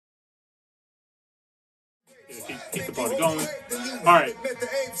Keep the party going. All right.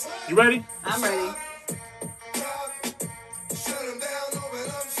 You ready? I'm ready.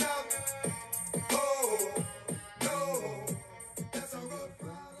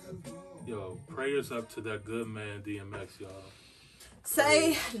 Yo, prayers up to that good man DMX, y'all.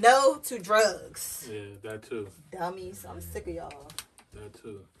 Say no to drugs. Yeah, that too. Dummies. I'm sick of y'all. That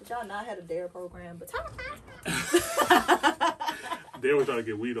too. But y'all not had a DARE program, but They were trying to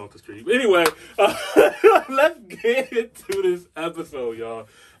get weed off the street. But anyway, let's get into this episode, y'all.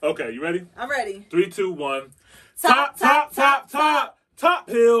 Okay, you ready? I'm ready. 3, 2, 1. Top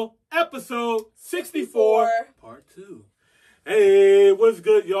Hill, episode 64, part 2. Hey, what's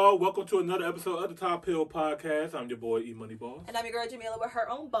good, y'all? Welcome to another episode of the Top Hill Podcast. I'm your boy, E-Money Boss. And I'm your girl, Jamila, with her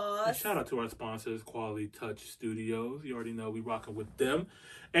own boss. And shout out to our sponsors, Quality Touch Studios. You already know we rocking with them.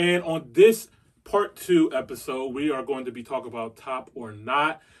 And on this part 2 episode, we are going to be talking about Top or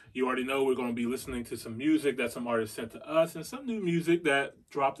Not. You already know we're going to be listening to some music that some artists sent to us and some new music that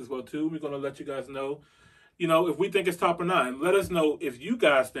dropped as well, too. We're going to let you guys know, if we think it's top or not. And let us know if you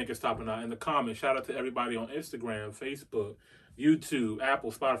guys think it's top or not in the comments. Shout out to everybody on Instagram, Facebook, YouTube,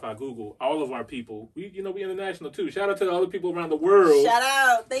 Apple, Spotify, Google, all of our people. We international too. Shout out to the other people around the world. Shout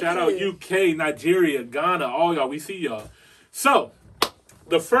out. Shout out UK, Nigeria, Ghana, all y'all. We see y'all. So,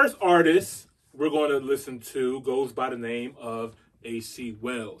 the first artist we're going to listen to goes by the name of AC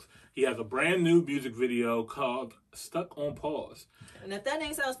Wells. He has a brand new music video called Stuck on Pause. And if that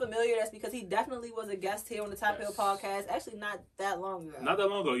name sounds familiar, that's because he definitely was a guest here on the Top Hill Podcast. Actually, not that long ago. Not that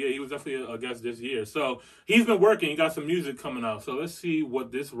long ago. Yeah, he was definitely a guest this year. So he's been working. He got some music coming out. So let's see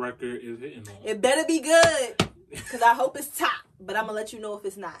what this record is hitting on. It better be good, because I hope it's top. But I'm going to let you know if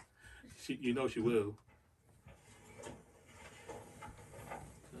it's not. She will.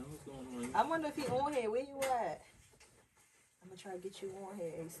 I wonder if he on here. Where you at? I'm going to try to get you on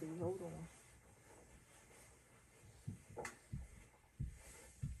here, AC. Hold on.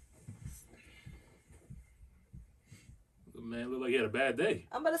 Man, look like he had a bad day.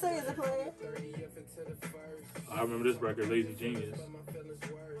 I'm about to say, is it playing? I remember this record, Lazy Genius.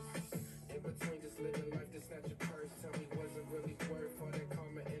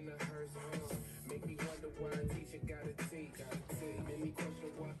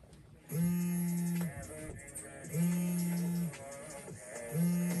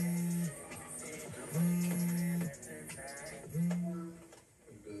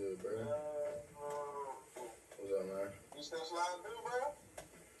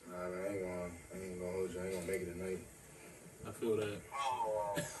 I feel that.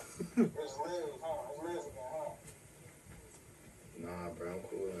 It's Liz, huh? It's Liz again, huh? Nah, bro, I'm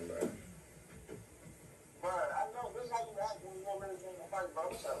cool, bro. Bro, I know this is how you act when you want really get in a fight by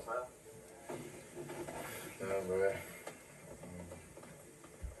yourself, bro. Nah, bro.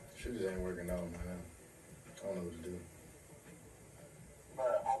 Shit just ain't working out, man. I don't know what to do. Bro, I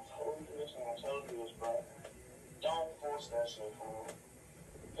told you this and I told you this, bro. Don't force that shit, fool.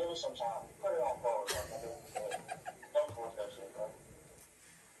 Give it some time. Put it on pause, like I did. Don't force that shit, bro.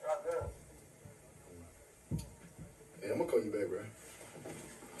 Not good. Yeah, I'm gonna call you back, bro.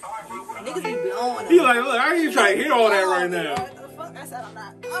 Niggas be blowing He like, look, I ain't even trying to hear all that right now. What the fuck? I said I'm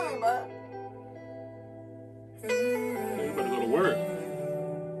not coming, bro. You better go to work.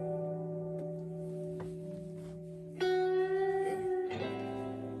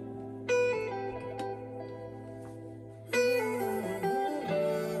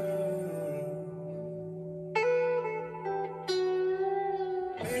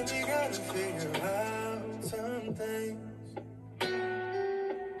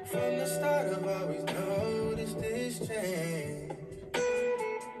 From the start, I've always noticed this change.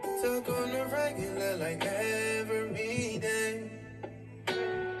 Talk on the regular like every day.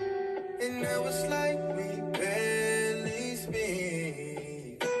 And now it's like we barely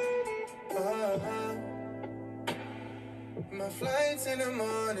speak. My flight's in the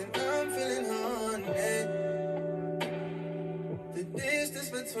morning, I'm feeling haunted. The distance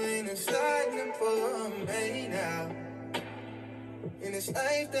between us starting to pull me now. In this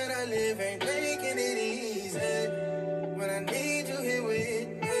life that I live ain't making it easy. When I need you here with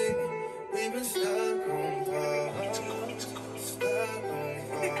me, we've been stuck on pause. Stuck on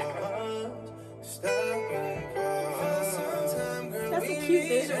pause. Stuck on pause. For some time, girl, That's some cute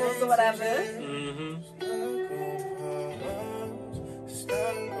visuals or whatever. Mm-hmm.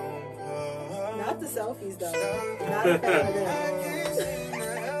 Stuck on pause. Not the selfies, though. Not a fan of them.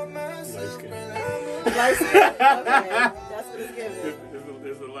 Light skin. Okay. That's what it's giving.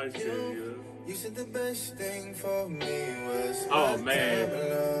 It's a light skin, yeah. You said the best thing for me was. Oh, man.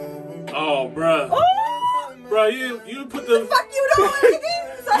 Oh, bruh. Oh! Bruh, you put the... Fuck you doing,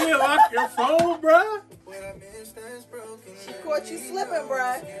 nigga? You didn't lock your phone, bruh? caught you slipping,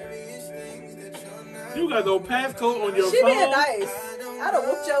 bruh. You got no passcode on your She phone. being nice. I'd have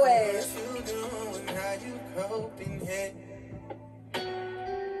whooped your ass.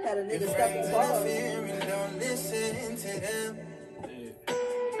 Had a nigga stuck on pause.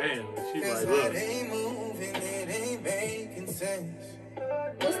 Damn, she like, look.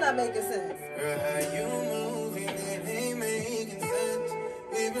 What's not making sense? Girl, how you moving? It ain't making sense.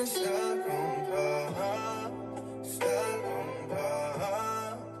 We've been stuck on pause. Stuck on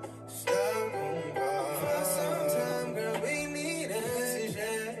pause. Stuck on pause. For some time, girl, we need answers,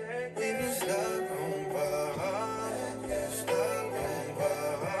 yeah. We've been stuck on pause. Stuck on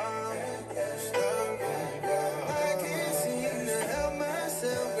pause. Stuck on pause. I can't seem to help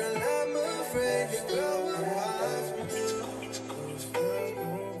myself, girl. I'm afraid to go apart from you. You're stuck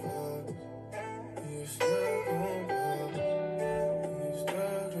on pause. You're stuck on pause. You're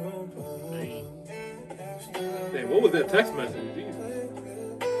stuck on pause. Hey, what was that text message? Jesus.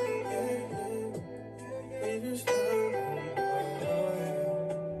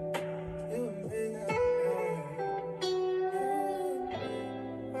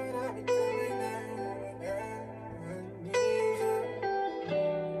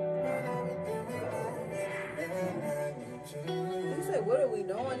 You said, what are we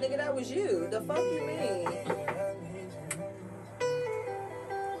doing? Nigga, that was you. The fuck you mean?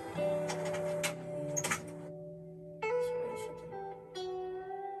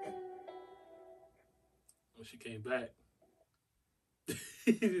 When she came back.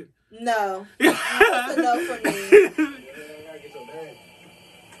 No. That's a no for me.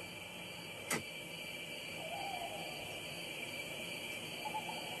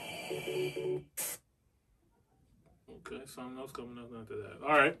 Okay, something else coming up after that.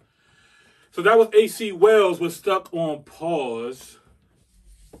 All right. So that was AC Wells with Stuck on Pause.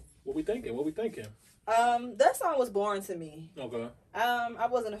 What we thinking? That song was boring to me. Okay. I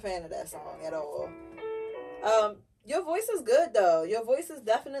wasn't a fan of that song at all. Your voice is good though. Your voice is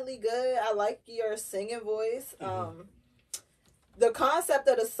definitely good. I like your singing voice. The concept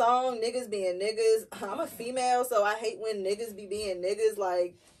of the song, niggas being niggas. I'm a female, so I hate when niggas be being niggas.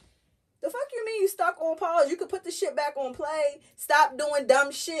 Like, the fuck you mean you stuck on pause? You could put the shit back on play. Stop doing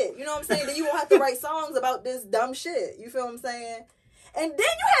dumb shit. You know what I'm saying? Then you won't have to write songs about this dumb shit. You feel what I'm saying? And then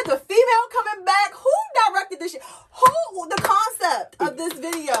you had the female coming back. Who directed this shit? Who? The concept of this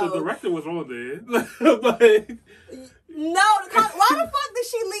video. The director was on there. But No, why the fuck did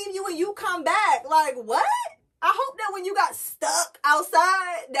she leave you when you come back? Like, what? I hope that when you got stuck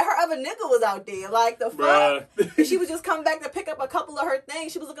outside, that her other nigga was out there. Like, the fuck? bruh. She would just come back to pick up a couple of her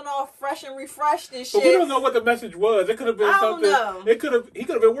things. She was looking all fresh and refreshed and shit. But we don't know what the message was. It could have been I don't something. know. He could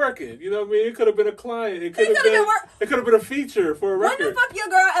have been working. You know what I mean? It could have been a client. It could have coulda been. been It could have been a feature for a When record. the fuck your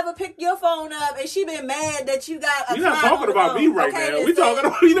girl ever picked your phone up and she been mad that you got a We're not client talking on the about phone? me right Okay, now. then We say, not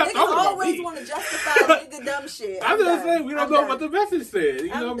talking niggas about always me. want to justify nigga dumb shit. I'm just done. saying we don't I'm know done. what the message said. You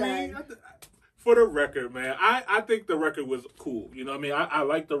know I'm what I mean? done. For the record, man, I think the record was cool. You know what I mean? I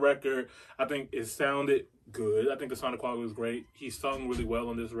like the record. I think it sounded good. I think the sonic quality was great. He sung really well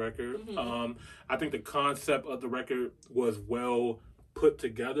on this record. Mm-hmm. I think the concept of the record was well put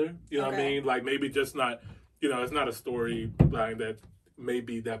together. You know what I Okay. mean? Like maybe just not, it's not a story line that may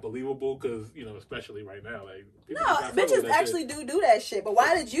be that believable because, especially right now, like people No, just not fucking with bitches that actually shit. do that shit. But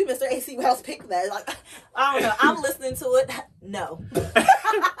why did you, Mr. AC Wells, pick that? Like, I don't know. I'm listening to it. No.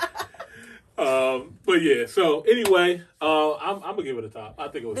 But yeah, so anyway, I'm gonna give it a top. I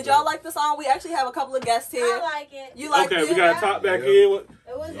think it was Did good. y'all like the song? We actually have a couple of guests here. I like it. You like Okay, it? we got a top back Yeah. here.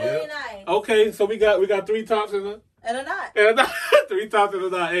 It was really nice. Okay, so we got 3 tops in the And a not. and 3 tops in the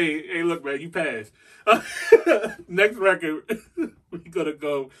night. Hey, look, man, you passed. Next record, we gonna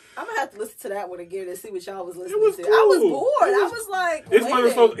go. I'm gonna have to listen to that one again and see what y'all was listening was to. I was cool. bored. It I was- was like, It's one of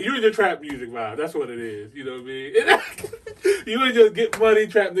waiting. those. You're in the trap music vibe. That's what it is. You know what I mean? You ain't just get money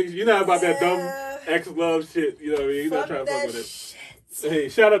trap niggas. You're not about that dumb ex love shit. You know what I mean? You're not Fuck trying to fuck that with it. shit. Hey,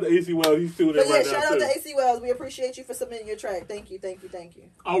 shout out to AC Wells. He's tuning But in yeah, right shout now out too. to AC Wells. We appreciate you for submitting your track. Thank you.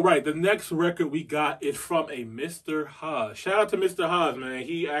 All right, the next record we got is from a Mr. Haas. Shout out to Mr. Haas, man.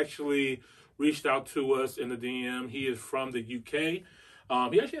 He actually reached out to us in the DM. He is from the UK.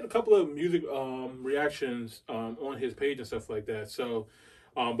 He actually had a couple of music reactions on his page and stuff like that. So,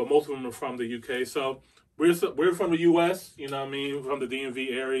 but most of them are from the UK. So we're from the US, you know what I mean, from the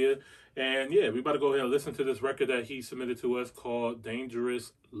DMV area. And yeah, we about to go ahead and listen to this record that he submitted to us called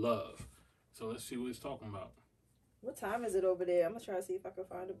Dangerous Love. So let's see what he's talking about. What time is it over there? I'm gonna try to see if I can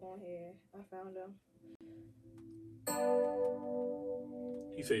find him on here. I found him.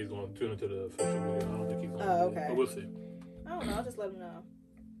 He said he's going to tune into the official video. I don't think he's going to. Oh, okay. But we'll see. I don't know. I'll just let him know.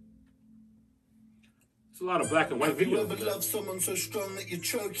 a lot of black and white Have you videos. ever of that. loved someone so strong that you're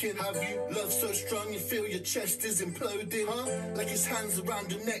choking? Have you loved so strong you feel your chest is imploding? Huh? Like his hands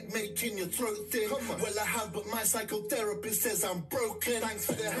around your neck making your throat thin. Well, I have, but my psychotherapist says I'm broken. Thanks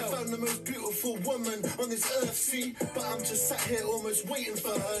for the help. I found the most beautiful woman on this earth, see? But I'm just sat here almost waiting for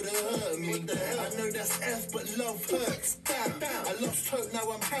her to hurt me. I know that's F, but love hurts. Damn. I lost hope,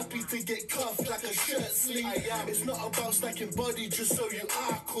 now I'm happy to get cuffed like a shirt sleeve. It's not about stacking body just so you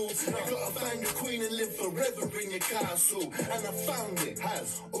are cool. You gotta find your queen and live forever in your castle. And I found it,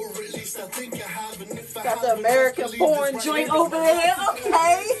 or at least I think I have. And if I Got the haven't, American just believe porn it's joint right over there.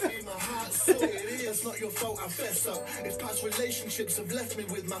 Okay. my heart, so it is. It's not your fault I fess up. If past relationships have left me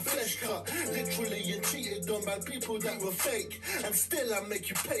with my flesh cut, literally you cheated on by people that were fake, and still I make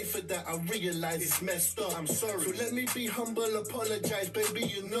you pay for that. I realize it's messed up. I'm sorry. So let me be humble, apologize, baby.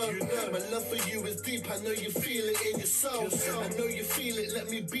 You know my love for you is deep. I know you feel it in your soul. I know you feel it. Let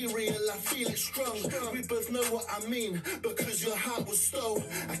me be real. I feel it strong. We both know what I mean because your heart was stole.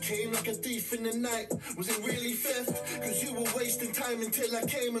 I came like a thief in the night. Was it really theft? Because you were wasting time until I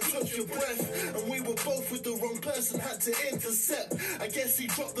came and took your breath. And we were both with the wrong person, had to intercept. I guess he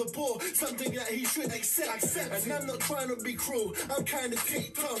dropped the ball, something that he should accept. And I'm not trying to be cruel, I'm kind of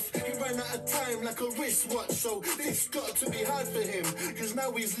ticked off. He ran out of time like a wristwatch, so this got to be hard for him. Because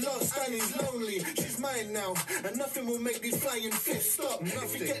now he's lost and he's lonely. She's mine now, and nothing will make these flying fists stop.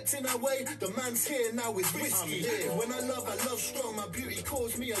 If he gets in our way, the man's here now is risky. When I love strong, my beauty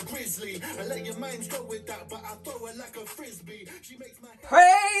calls me a grizzly. I let your minds go with that, but I throw her like a frisbee. She makes my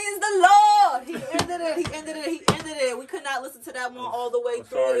Praise the Lord. He ended it. We could not listen to that one all the way I'm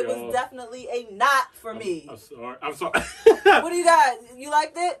through. sorry, It was y'all. definitely a not for me. I'm sorry. What do you got? You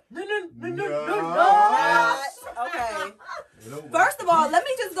liked it? No. Not. Okay. First of all, let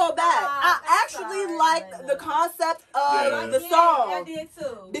me just go back. I actually liked the concept of the song. I did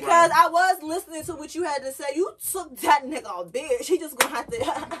too. Because I was listening to what you had to say. You took that nigga all bitch. He just gonna have to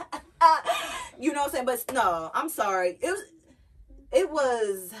you know what I'm saying? But no, I'm sorry. It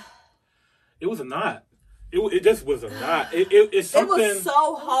was a knot. It just was a knot. It's something. It was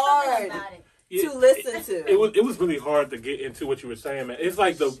so hard to listen to. It was really hard to get into what you were saying, man. It's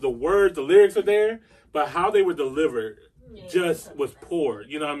like the words, the lyrics are there, but how they were delivered just was poor.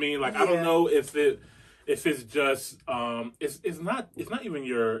 You know what I mean? Like I don't know if it's just it's not even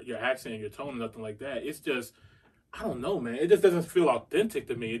your accent, your tone, nothing like that. It's just I don't know, man. It just doesn't feel authentic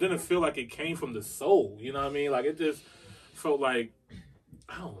to me. It doesn't feel like it came from the soul. You know what I mean? Like it just felt like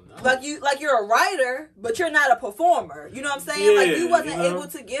I don't know. Like you're a writer, but you're not a performer. You know what I'm saying? Like you wasn't able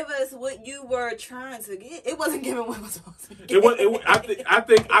to give us what you were trying to get. It wasn't giving what it was supposed to get. I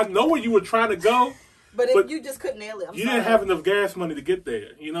think I know where you were trying to go, but you just couldn't nail it. You didn't have enough gas money to get there.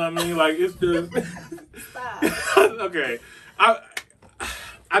 You know what I mean? Like it's just okay.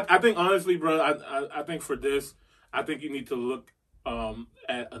 I think honestly, bro. I think for this, I think you need to look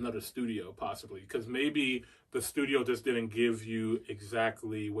at another studio possibly because maybe the studio just didn't give you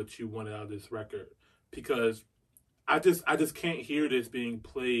exactly what you wanted out of this record because I just can't hear this being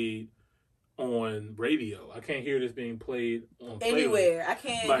played on radio. I can't hear this being played on anywhere. I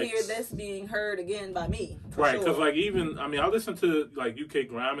can't like, hear this being heard again by me. Right, because like even I listen to like UK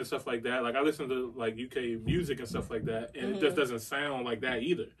grime and stuff like that. Like I listen to like UK music and stuff like that, and it just doesn't sound like that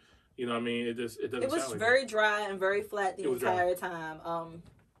either. You know what I mean? It doesn't. It was sound like very that. dry and very flat the entire time.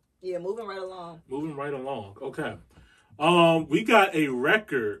 Yeah, moving right along. Okay. We got a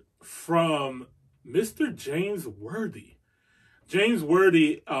record from Mr. James Worthy. James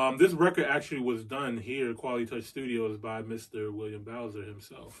Worthy, this record actually was done here at Quality Touch Studios by Mr. William Bowser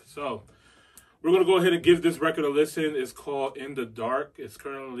himself. So we're going to go ahead and give this record a listen. It's called In the Dark. It's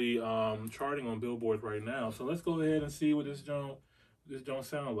currently charting on Billboard right now. So let's go ahead and see what this don't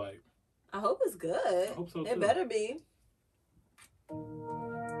sound like. I hope it's good. I hope so, too. It better be.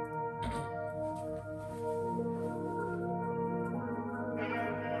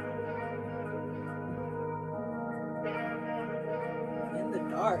 In the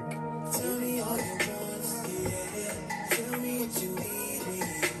dark. Tell me all you want, yeah. Tell me what you need,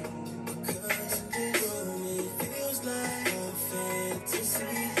 because this moment feels like a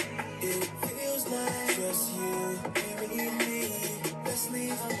fantasy. It feels like just you and me. Let's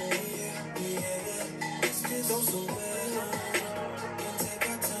leave here, yeah. Let's just go somewhere and take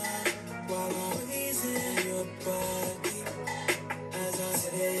our time while I'm pleasing your body. As I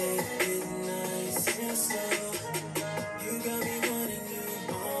say it nice and slow, you got me wanting you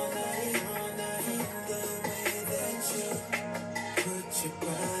all night. The way that you put your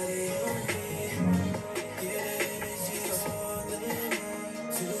body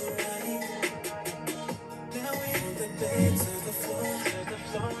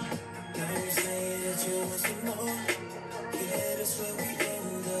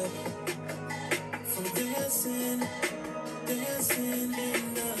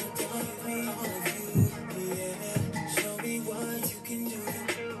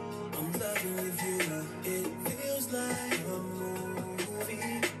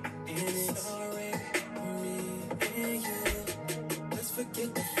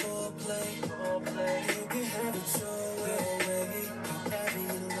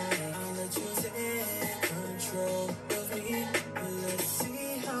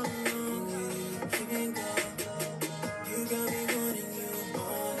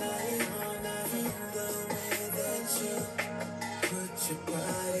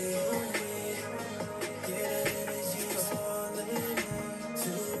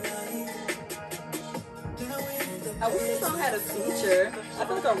song had a feature. I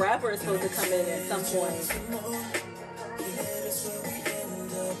feel like a rapper is supposed to come in at some point.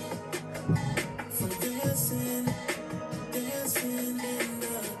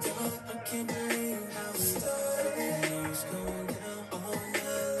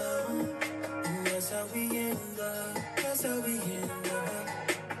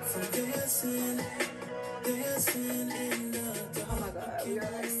 Oh my god, we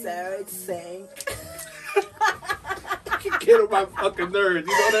are like so sing. Get on my fucking nerves.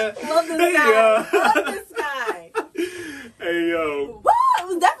 You know that? Love this Hey, guy. Love this guy. Hey, yo. Woo! It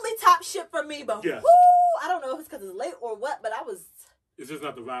was definitely top shit for me, but Yes. woo! I don't know if it's because it's late or what, but I was. It's just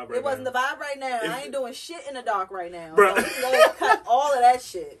not the vibe right It wasn't now. the vibe right now. I It's- ain't doing shit in the dark right now. Bruh. So we can go ahead and cut all of that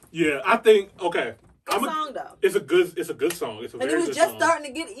shit. Yeah, I think, okay. Good song though. It's a good song. It's a And very it was good just song. starting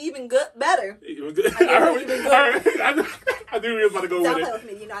to get even good, better. It was good. I get it even I knew we were about to go Don't with play it.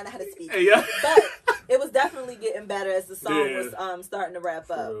 with me. You know I know how to speak. Hey, yeah. But it was definitely getting better as the song Yeah. was starting to wrap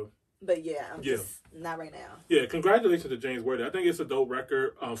For up. real. But yeah, I'm Yeah. just not right now. Yeah, congratulations to James Worthy. I think it's a dope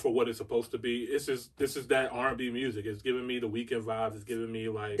record for what it's supposed to be. This is that R&B music. It's giving me the Weeknd vibes. It's giving me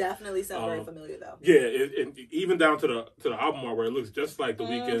like Definitely sound very familiar though. yeah, and even down to the album art where it looks just like the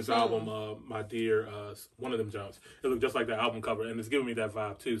Weeknd's Mm-hmm. album, My Dear, one of them jumps. It looks just like the album cover, and it's giving me that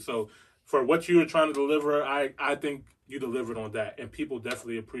vibe too. So for what you were trying to deliver, I think you delivered on that, and people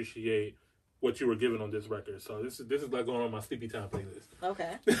definitely appreciate what you were giving on this record. So this is like going on my sleepy time playlist.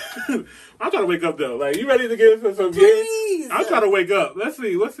 Okay. I'm trying to wake up though. Like, you ready to get into some games? Please. I'm trying to wake up. Let's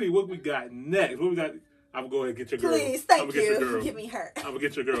see what we got next. What we got? I'm going to get your girl. Please, I'm thank gonna get your you. girl. Get me hurt. I'm gonna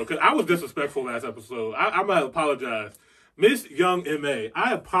get your girl because I was disrespectful last episode. I'm gonna apologize, Miss Young Ma.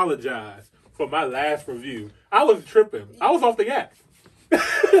 I apologize for my last review. I was tripping. I was off the yak. I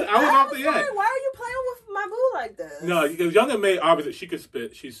was off the yak. Why are you playing with my boo like this? No, because Young Ma, obviously, she could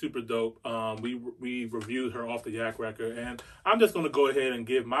spit. She's super dope. We reviewed her Off the Yak record, and I'm just going to go ahead and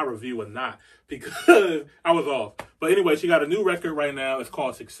give my review a knot because I was off. But anyway, she got a new record right now. It's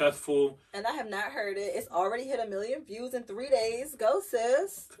called Successful. And I have not heard it. It's already hit 1 million views in 3 days. Go,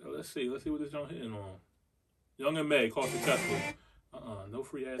 sis. Let's see what this joint hitting on. Young Ma called Successful. No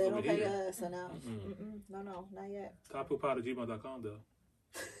free ads They over don't pay here. us, so no. No, not yet. Toppoop@gmail.com though.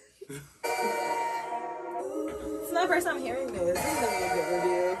 It's not the first time hearing this. This is going to be a good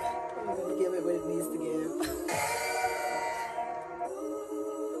review. I'm going to give it what it needs to give.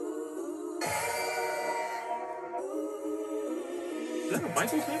 Is that a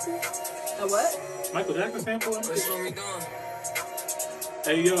Michael sample? A what? Michael Jackson sample? That's what we doing.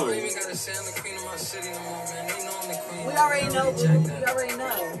 Hey, I yo. don't even gotta say I'm the queen of my city no more, man. They know I'm the queen. We already know, boo. Check We that. already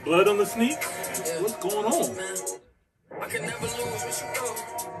know. Blood on the sneak? Yeah. What's going on? Man, I can never lose. What you go?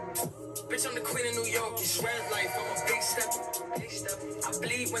 Bitch, I'm the queen of New York. You shred life. I'm a big step. I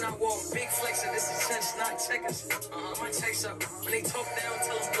bleed when I walk. Big flexer. This is chess, not checkers. My checks up. When they talk down,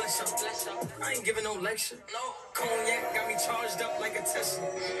 tell them bless up. I ain't giving no lecture. No. Cognac got me charged up like a Tesla.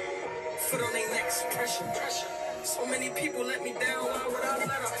 Foot on their necks. Pressure. So many people let me down. Why would I let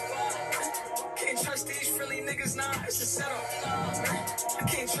them? Can't trust these Philly niggas, nah, it's a setup. I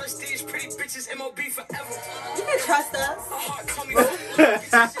can't trust these pretty bitches, MOB forever. You can trust us. My heart told me, get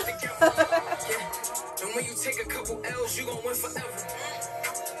your shit together. Yeah. And when you take a couple L's, you gon' win forever.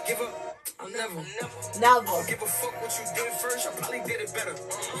 Give up, I'll never. Never. Give a fuck what you did first, I probably did it better.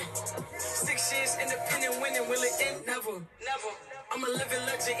 6 years independent, winning, will it end? Never. I'm a living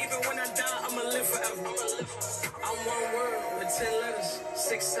legend, even when I die, I'ma live forever. I'm one word with 10 letters,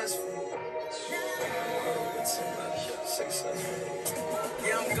 successful.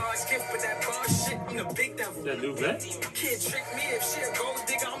 Yeah, I'm God's gift, but that bar shit, I'm the big devil. That new vet? Can't trick me if she a gold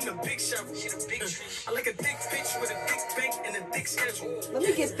digger, I'm the big shovel. She the big tree. I like a thick bitch with a thick bank and a thick schedule. Let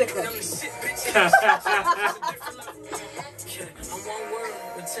me get thicker. And I'm the shit bitch. Yeah, I'm one word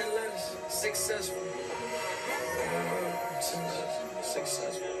with 10 letters, successful. One word with 10 letters,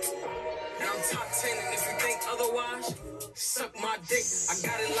 successful. And I'm top 10, and if you think otherwise, suck my dick. I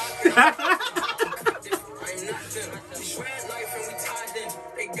got it locked in. I am not them. We shred life and we tied in.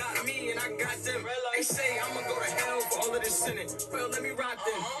 They got me and I got them. They say I'ma go to hell for all of this sinning. Well, let me rock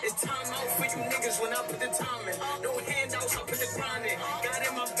them. It's time out for you niggas when I put the time in. No handouts, I put the grind in. Got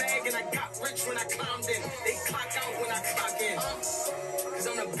in my bag and I got rich when I climbed in. They clock out when I clock in. Cause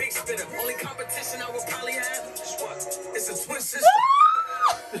I'm the big spitter. Only competition I will probably have is what? It's a twin sister.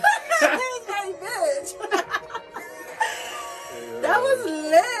 Hey, bitch. That was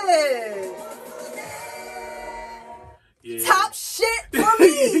lit. Yeah. Top shit for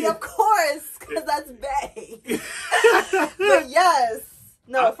me, of course, because that's Bay. But yes.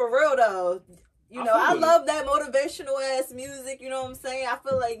 No, for real though. You know, I love that motivational ass music. You know what I'm saying? I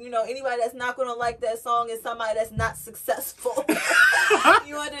feel like, you know, anybody that's not gonna like that song is somebody that's not successful.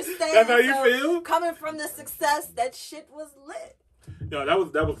 You understand? That's how you feel? Coming from the success, that shit was lit. No,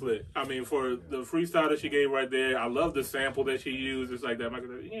 that was lit. I mean, for the freestyle that she gave right there, I love the sample that she used. It's like that.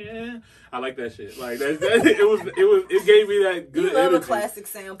 Yeah, I like that shit. Like that it gave me that good. You love energy. a classic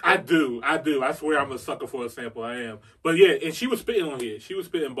sample. I do. I swear I'm a sucker for a sample. I am. But yeah, and she was spitting on here. She was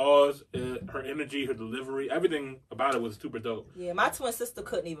spitting bars. Her energy, her delivery, everything about it was super dope. Yeah, my twin sister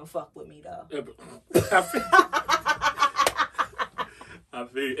couldn't even fuck with me though. I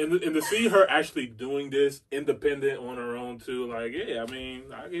feel, and to see her actually doing this independent on her own too, like, yeah, I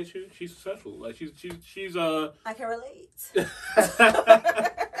mean, I get you. She's successful. Like she's I can relate.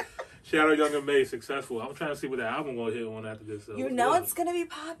 Shadow Young and May successful. I'm trying to see what that album gonna hit on after this. You know it's gonna be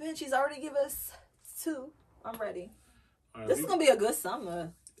popping. She's already given us 2. I'm ready. Right, this is gonna be a good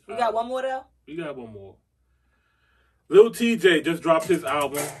summer. We got one more though. We got one more. Lil TJ just dropped his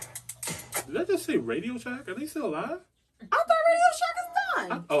album. Did that just say Radio Shack? Are they still alive? I thought Radio Shack is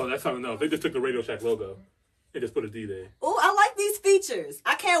done. Oh, that's something else. They just took the Radio Shack logo. They just put a D there. Oh, I like these features.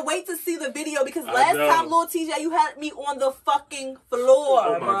 I can't wait to see the video because last time, Lil TJ, you had me on the fucking floor.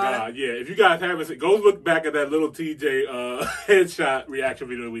 Oh my God, yeah. If you guys haven't seen, go look back at that Lil TJ headshot reaction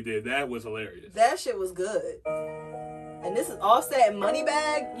video we did. That was hilarious. That shit was good. And this is Offset and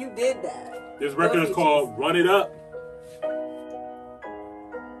Moneybag. You did that. This record is called Run It Up.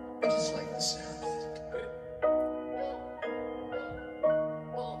 I just like the sound.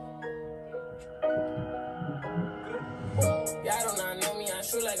 Y'all do not know me, I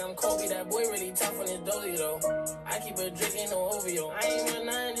shoot like I'm Kobe. That boy really tough on his dolly though. I keep a drink, ain't no OVO. I ain't with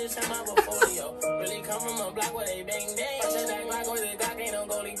nothing, just have my portfolio. Really come from a block where they bang bang. Punch that block with the Glock, ain't no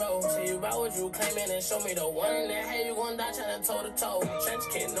goalie pole. Say you about what you claiming and show me the one in that head, you gon' die tryna toe to toe. Trench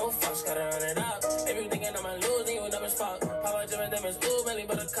kid, no fucks, gotta run it up. If you thinking I'ma lose, then you dumb as fuck. Power Jim them is ooh, belly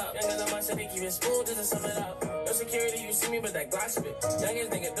but a cup. Youngest on my city, keep it smooth just to sum it up. No security, you see me, but that Glock spit. Youngest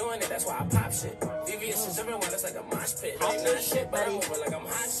nigga doing it, that's why I pop shit. Devious is jumping while it's like a mosh pit. Ain't not shit, but I'm over like I'm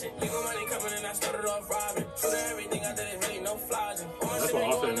hot shit. Legal money coming and I started off robbing. True to everything I did, is really no flaws. That's what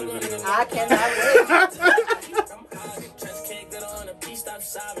Offset in this video. I cannot wait. I'm hogging. Chest cake good on the beat, stop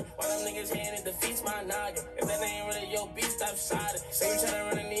sobbing. While them niggas hand it defeats my noggin. If that ain't really your beat, stop siding. Say you tryna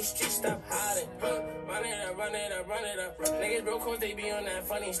run in these streets, stop hiding. Run it up, run it up, run it up. Niggas broke cause they be on that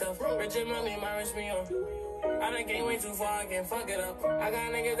funny stuff. Richard Money, my wrist me on. I done came way too far, I can't fuck it up. I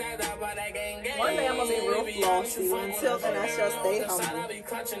got niggas that die by that gang. One day I'm gonna be real flossy. Until then, I shall stay humble.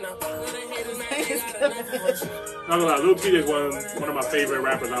 Not gonna lie, Lil TJ is one of my favorite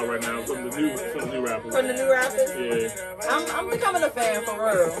rappers out right now. From the new rappers. From the new rappers? Yeah. I'm becoming a fan for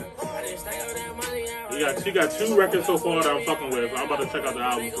real. She got 2 records so far that I'm fucking with. I'm about to check out the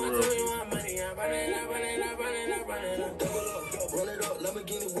album for real. Run it up,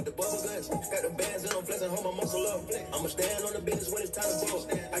 Lamborghini with the bubble guts. Got the bands and I'm flexing, hold my muscle up. I'ma stand on the business when it's time to bust.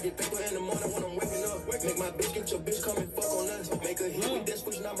 I get paper in the morning when I'm waking up. Make my bitch get your bitch come and fuck on us. Make a hit with this,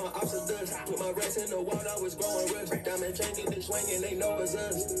 pushing out my ops of dust. Put my rats in the water, I was growing rust. Diamond chain get this swinging, they know it's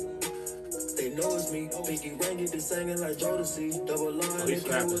us. They know it's me. Pinky ring get this singing like Jodeci. Double line, they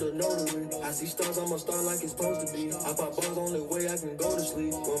came with a notary. I see stars, I'm a star like it's supposed to be. I pop bars, only way I can go to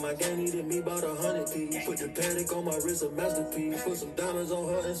sleep. When my gang needed me, about 100p. Put the Patek on my wrist, a masterpiece. Put some diamonds on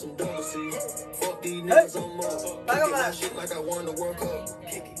her and some double C. Fuck these niggas, I'm up. Kick my shit like I won the World Cup.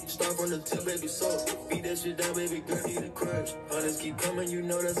 Start from the tip, baby, so beat that shit down, baby, girl, need a crush. Hunters keep coming, you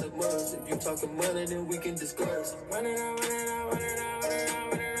know that's a must. If you talking money, then we can discuss. Run it out, run it out, run it out, run it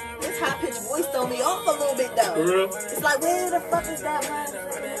out, run it out. This high pitched voice throw me off a little bit though. For real? It's like, where the fuck is that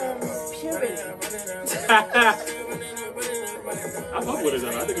purity? I fuck with it though.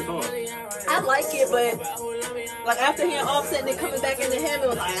 I think it's hard. I like it, but like after hearing Offset and then coming back into him, it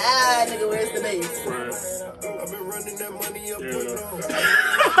was like, nigga, where's the bass? Right. I've been running that money up,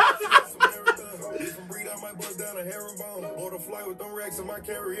 bust down a herringbone. Bought a flight with them racks in my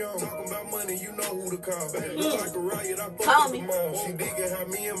carry-on. Talking about money, you know who to call. Look like a riot, I fucked them all. She digging how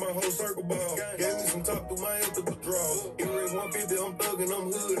me and my whole circle ball. Gave me some top through my ethical draw. Earrings 150, I'm thugging, I'm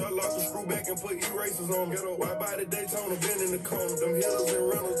hood. I locked the screw back and put erasers on me. Why by the Daytona, been in the corner. Them hitters and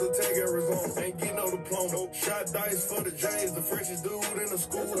runners attack Arizona. Ain't get no diploma. Shot dice for the Jays, the freshest dude in the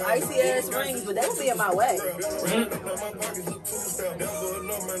school. Icy ass rings, but they would be in my way. Now my pockets look two-step. Never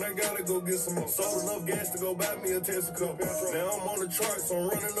enough, man, I gotta go get some more. Sold enough gas to go buy me a Tesla cup. Now I'm on the charts, I'm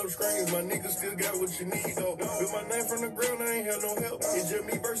running up screens. My niggas still got what you need, though. Built my name from the ground, I ain't had no help. It's just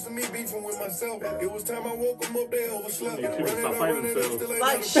me versus me beefing with myself. It was time I woke them up, they overslept.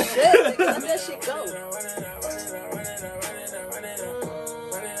 Like shit, nigga, let that shit go.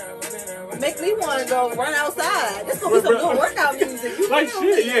 Make me want to go run outside. This gonna be some good workout music. You Like feel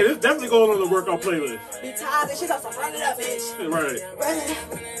shit, me? yeah, this definitely going on the workout playlist. Be tired and shit. I'm so run it up, bitch. Right. Run it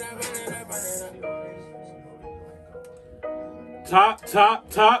up. Top.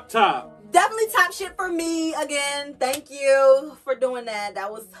 Definitely top shit for me again. Thank you for doing that.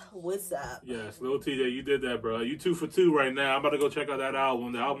 That was what's up. Yes, Lil TJ, you did that, bro. You 2 for 2 right now. I'm about to go check out that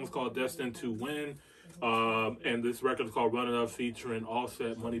album. The album's called Destined to Win. And this record is called Run It Up featuring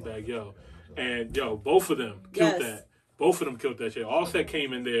Offset, Moneybagg Yo. And yo, both of them killed that. Both of them killed that shit. Offset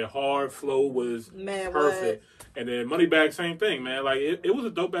came in there hard, flow was perfect. And then Moneybagg, same thing, man. Like it was a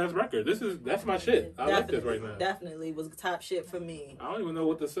dope ass record. That's my shit. I like this right now. Definitely was top shit for me. I don't even know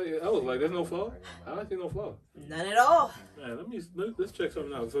what to say. I was like, there's no flaw. I don't see no flaw. None at all. Man, let's check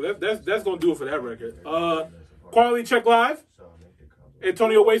something out. So that's gonna do it for that record. Quality Check Live.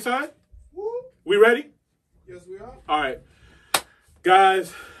 Antonio Wayside. We ready? Yes, we are. All right,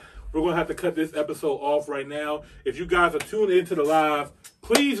 guys. We're going to have to cut this episode off right now. If you guys are tuned into the live,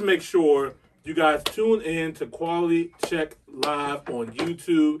 please make sure you guys tune in to Quality Check Live on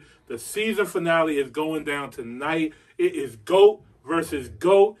YouTube. The season finale is going down tonight. It is GOAT versus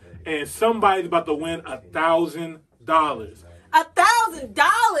GOAT, and somebody's about to win $1,000. $1,000?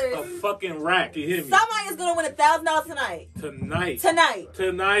 A fucking rack, you hear me? Somebody is going to win $1,000 tonight.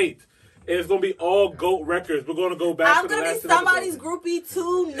 Tonight. It's going to be all GOAT records. We're going to go back I'm to the going to last be somebody's episode. groupie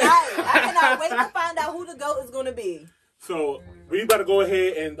tonight. I cannot wait to find out who the GOAT is going to be. So we better go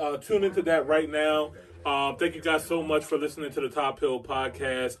ahead and tune into that right now. Thank you guys so much for listening to the Top Hill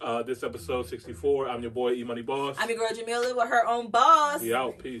Podcast. This episode 64. I'm your boy, E-Money Boss. I'm your girl, Jamila, with her own boss. We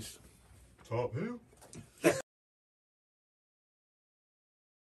out. Peace. Top Hill.